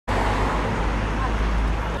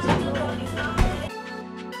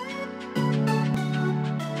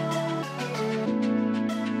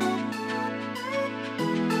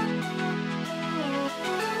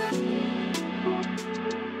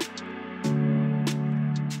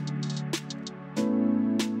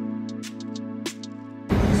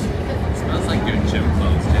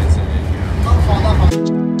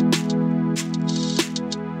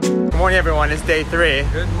morning, everyone. It's day 3.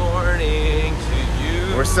 Good morning to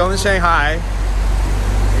you. We're still in Shanghai.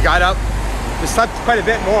 We got up. We slept quite a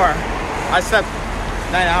bit more. I slept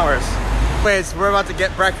 9 hours. Anyways, we're about to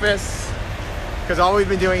get breakfast because all we've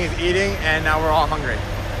been doing is eating, and now we're all hungry.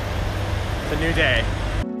 It's a new day.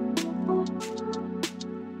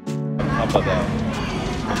 How about that?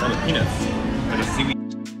 All the peanuts and the seaweed.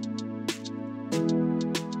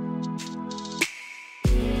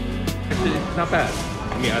 Actually, it's not bad.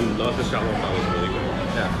 I mean, I love the xiaolongbao. It's really good.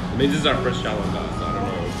 Yeah. I mean, this is our first xiaolongbao, so I don't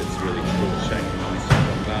know if it's really cool to check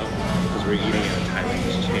xiaolongbao because we're eating at a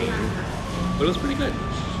Taiwanese chain. But it was pretty good.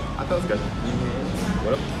 I thought it was good.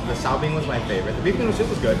 What the xiaobing was my favorite. The beef noodle soup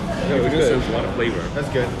was good. Yeah, it was good. A lot of flavor. That's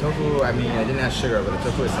good. Tofu, I mean, I didn't add sugar, but the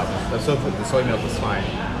tofu itself, the soy milk was fine.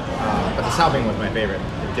 But the xiaobing was my favorite.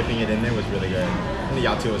 Dipping it in there was really good. And the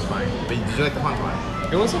yao tu was fine. But did you like the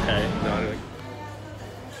wonton? It was okay. No, I didn't like.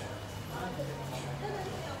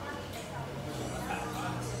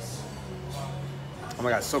 Oh my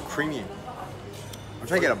god, it's so creamy. I'm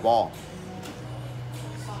trying to get a ball.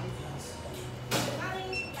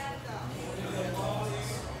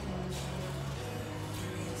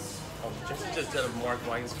 Oh, Jensen just did a Mark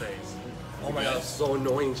Wine's face. Oh my god, it's so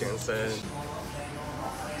annoying, Jensen.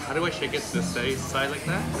 How do I shake it to the steady side like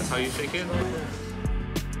that? That's how you shake it?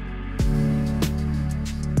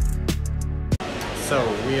 So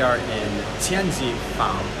we are in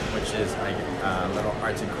Tianzifang, which is like a little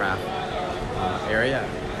arts and craft area,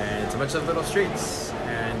 and it's a bunch of little streets,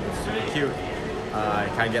 and it's really cute. You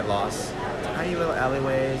kind of get lost. Tiny little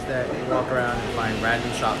alleyways that you walk around and find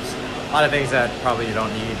random shops. A lot of things that probably you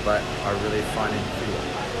don't need, but are really fun and cute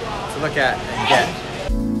to look at and get.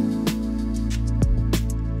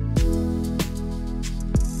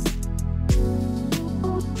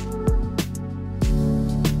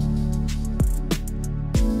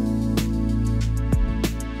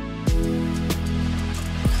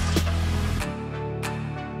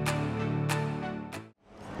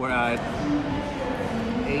 We're at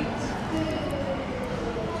 8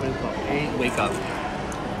 wake up.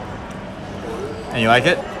 And you like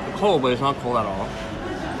it? It's cold, but it's not cold at all.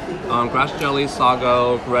 Grass jelly,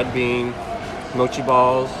 sago, red bean, mochi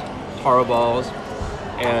balls, taro balls,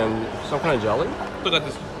 and some kind of jelly. I got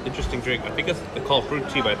this interesting drink. I think it's called fruit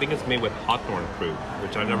tea, but I think it's made with hawthorn fruit,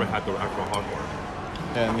 which I've never had the actual hawthorn.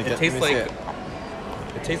 Yeah,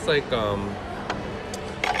 It tastes like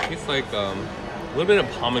a little bit of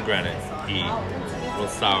pomegranate-y, a little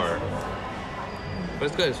sour. But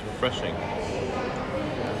it's good, it's refreshing.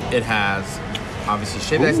 It has obviously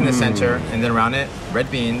shaved ice in the center, and then around it, red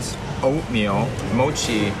beans, oatmeal,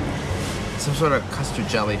 mochi, some sort of custard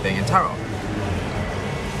jelly thing, and taro.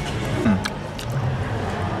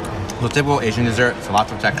 So typical Asian dessert, so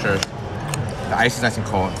lots of textures. The ice is nice and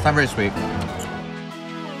cold. It's not very sweet.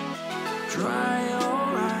 Dry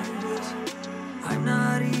your eyes. I'm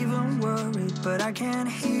not even worried, but I can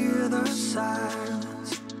hear the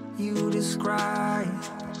silence you describe.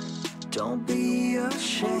 Don't be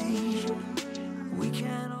ashamed. We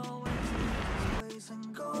can always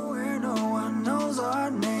and go where no one knows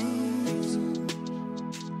our names.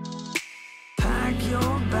 Pack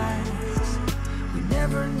your bags. We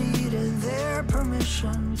never needed their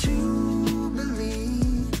permission to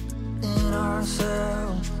believe in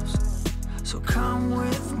ourselves. So come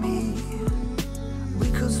with me.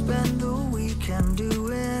 We could spend the weekend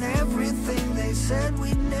doing everything they said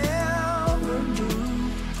we'd never do.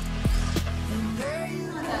 And there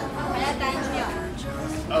you go.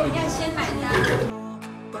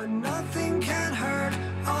 But nothing can hurt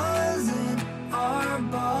us in our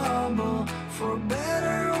bubble. For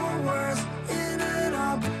better or worse, in an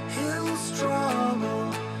uphill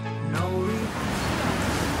struggle. No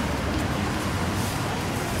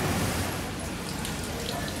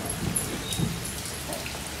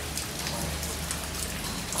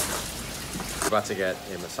We're about to get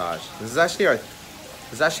a massage. This is actually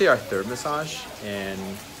our third massage in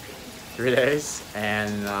 3 days,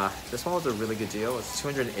 and this one was a really good deal. It's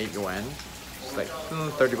 208 yuan. It's like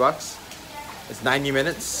 30 bucks. It's 90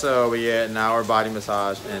 minutes, so we get an hour body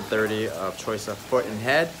massage and 30 of choice of foot and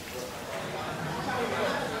head.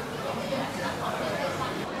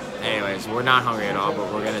 Anyways, we're not hungry at all, but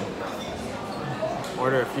we're gonna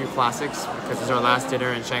order a few classics because it's our last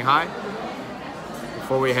dinner in Shanghai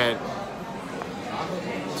before we head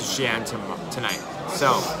to Xi'an tonight.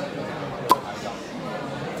 So,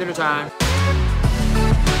 dinner time.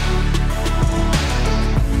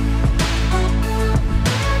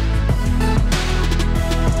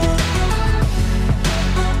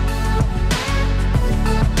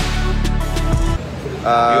 We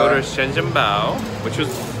ordered Shenzhen Bao, which was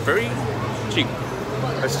very cheap.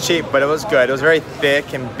 It was cheap, but it was good. It was very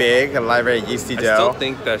thick and big, a lot of very yeasty dough. I still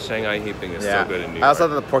think that Shanghai heaping is still good in New York. I also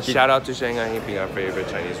love the porky. Shout out to Shanghai heaping, our favorite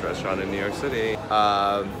Chinese restaurant in New York City.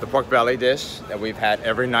 The pork belly dish that we've had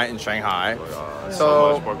every night in Shanghai. Oh my God.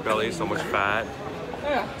 So much pork belly, so much fat.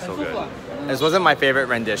 So good. This wasn't my favorite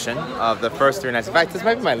rendition of the first 3 nights. In fact, this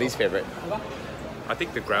might be my least favorite. I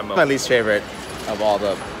think the grandma. My least favorite of all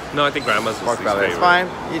the. No, I think grandma's was pork belly. It's fine.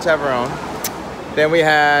 Each have our own. Then we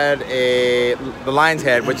had the lion's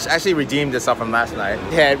head, which actually redeemed itself from last night.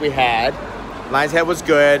 Lion's head was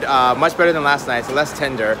good, much better than last night, so less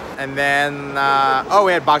tender. And then,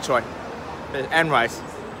 we had bok choy and rice.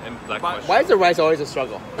 And black mushroom. Why is the rice always a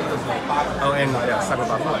struggle? I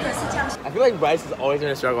feel like rice is always been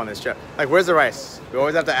a struggle on this trip. Like, where's the rice? We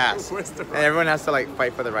always have to ask. And everyone has to like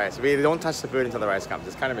fight for the rice. We don't touch the food until the rice comes.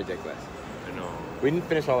 It's kind of ridiculous. I know. We didn't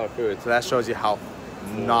finish all our food, so that shows you how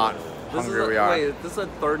not hungry we are. Wait, this is the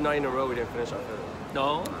 3rd night in a row we didn't finish our food.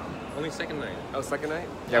 No, only 2nd night. Oh, 2nd night?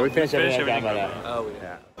 Yeah, we finished everything by that. Oh,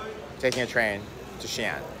 yeah. Taking a train to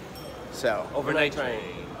Xi'an. So, overnight train.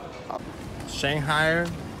 Shanghai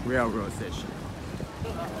Railroad Station.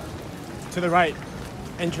 To the right.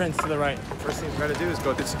 Entrance to the right. First thing we gotta do is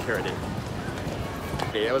go through security.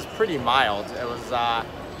 It was pretty mild. It was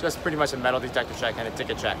just pretty much a metal detector check and a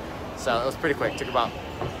ticket check. So it was pretty quick. It took about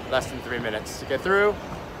less than 3 minutes to get through.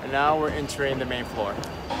 And now we're entering the main floor.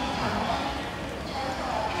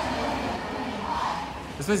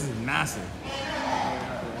 This place is massive.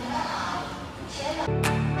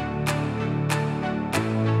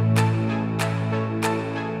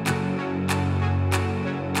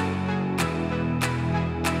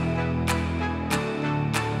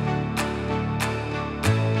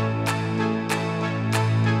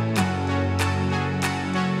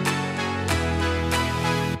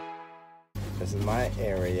 This is my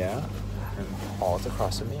area, and hall's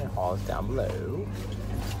across from me, and hall's down below.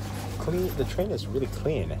 Clean. The train is really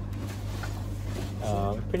clean.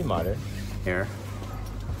 Pretty modern. Here.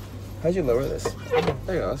 How'd you lower this? Oh,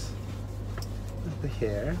 there it goes. Over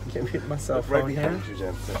here. Can't hit my cell phone here.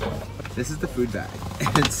 This is the food bag.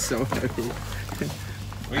 It's so heavy.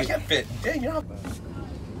 We can't fit. Dang, you're not.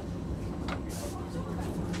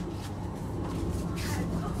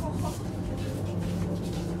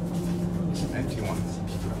 Empty ones.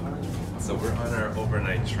 So we're on our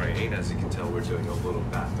overnight train. As you can tell, we're doing a little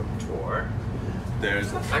bathroom tour.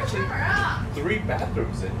 There's actually 3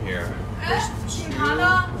 bathrooms in here. There's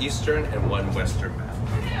 2 Eastern and 1 Western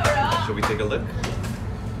bathroom. Should we take a look?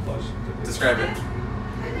 Describe it.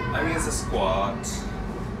 I mean, it's a squat.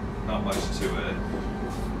 Not much to it.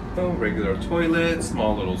 Oh, regular toilet,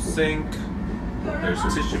 small little sink. There's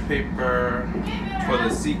tissue paper,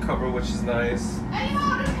 toilet seat cover, which is nice.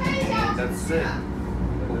 That's it.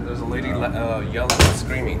 There's a lady yelling and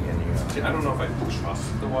screaming in here. I don't know if I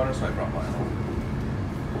trust the water, so I brought mine home.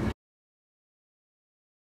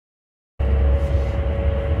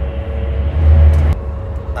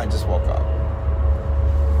 I just woke up.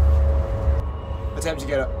 What time did you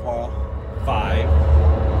get up, Paul? 5.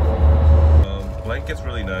 Blanket's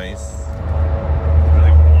really nice.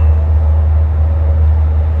 Really warm.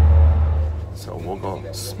 So we'll go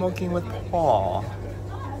smoking with Paul.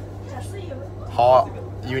 Paul,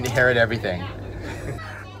 you inherit everything.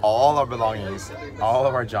 All our belongings, all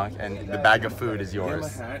of our junk, and the bag of food is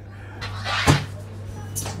yours.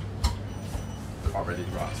 Already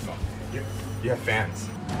raw smoke. You have fans.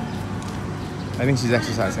 I think she's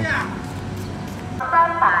exercising.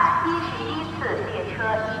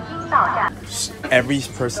 Every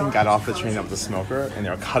person got off the train that was a smoker, and they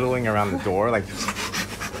were cuddling around the door, like,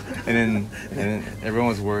 and then everyone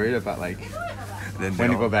was worried about like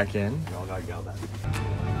when to go back in. We all got yelled at.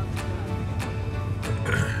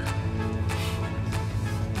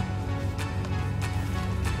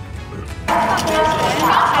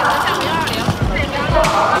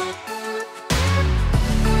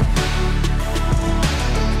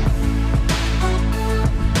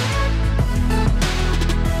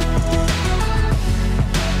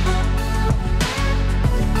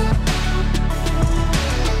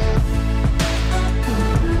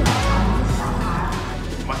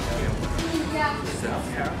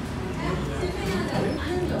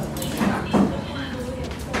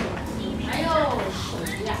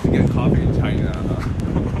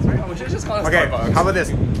 Okay, how about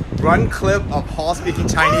this? Run clip of Paul speaking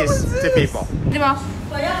Chinese to people. 对吗？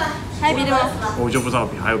还有别的吗？我就不知道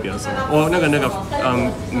还有别的什么。哦，那个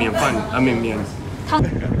免饭免。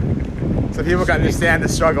 So people can understand the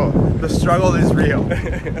struggle. The struggle is real.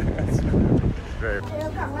 Very.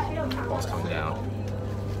 Paul's coming down.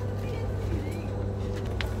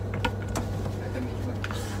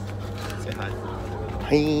 Say hi.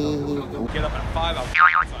 Get up at 5. I was so I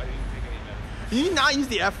didn't take any minutes. Can you not use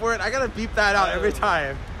the F word? I gotta beep that out every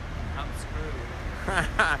time. I'm screwed.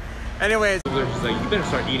 Anyways. They're just like, you better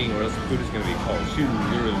start eating or else the food is going to be cold. She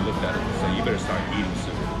literally looked at it and said, you better start eating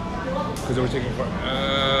soon. Because we're taking the photo. I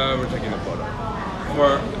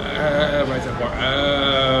said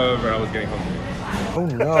forever. I was getting hungry. Oh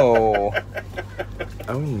no.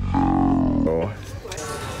 Oh no.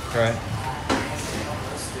 Right.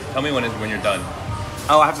 Tell me when you're done.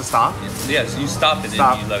 Oh, I have to stop? Yeah, so you stop and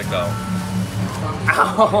Stop. then you let it go.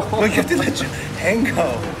 Ow. No, you have to let your hand go.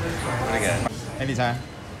 Do it again. Anytime.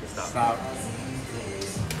 Stop.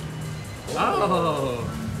 Oh.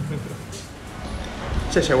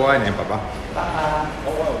 谢谢我爱你，爸爸。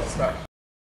Oh, wow, stop.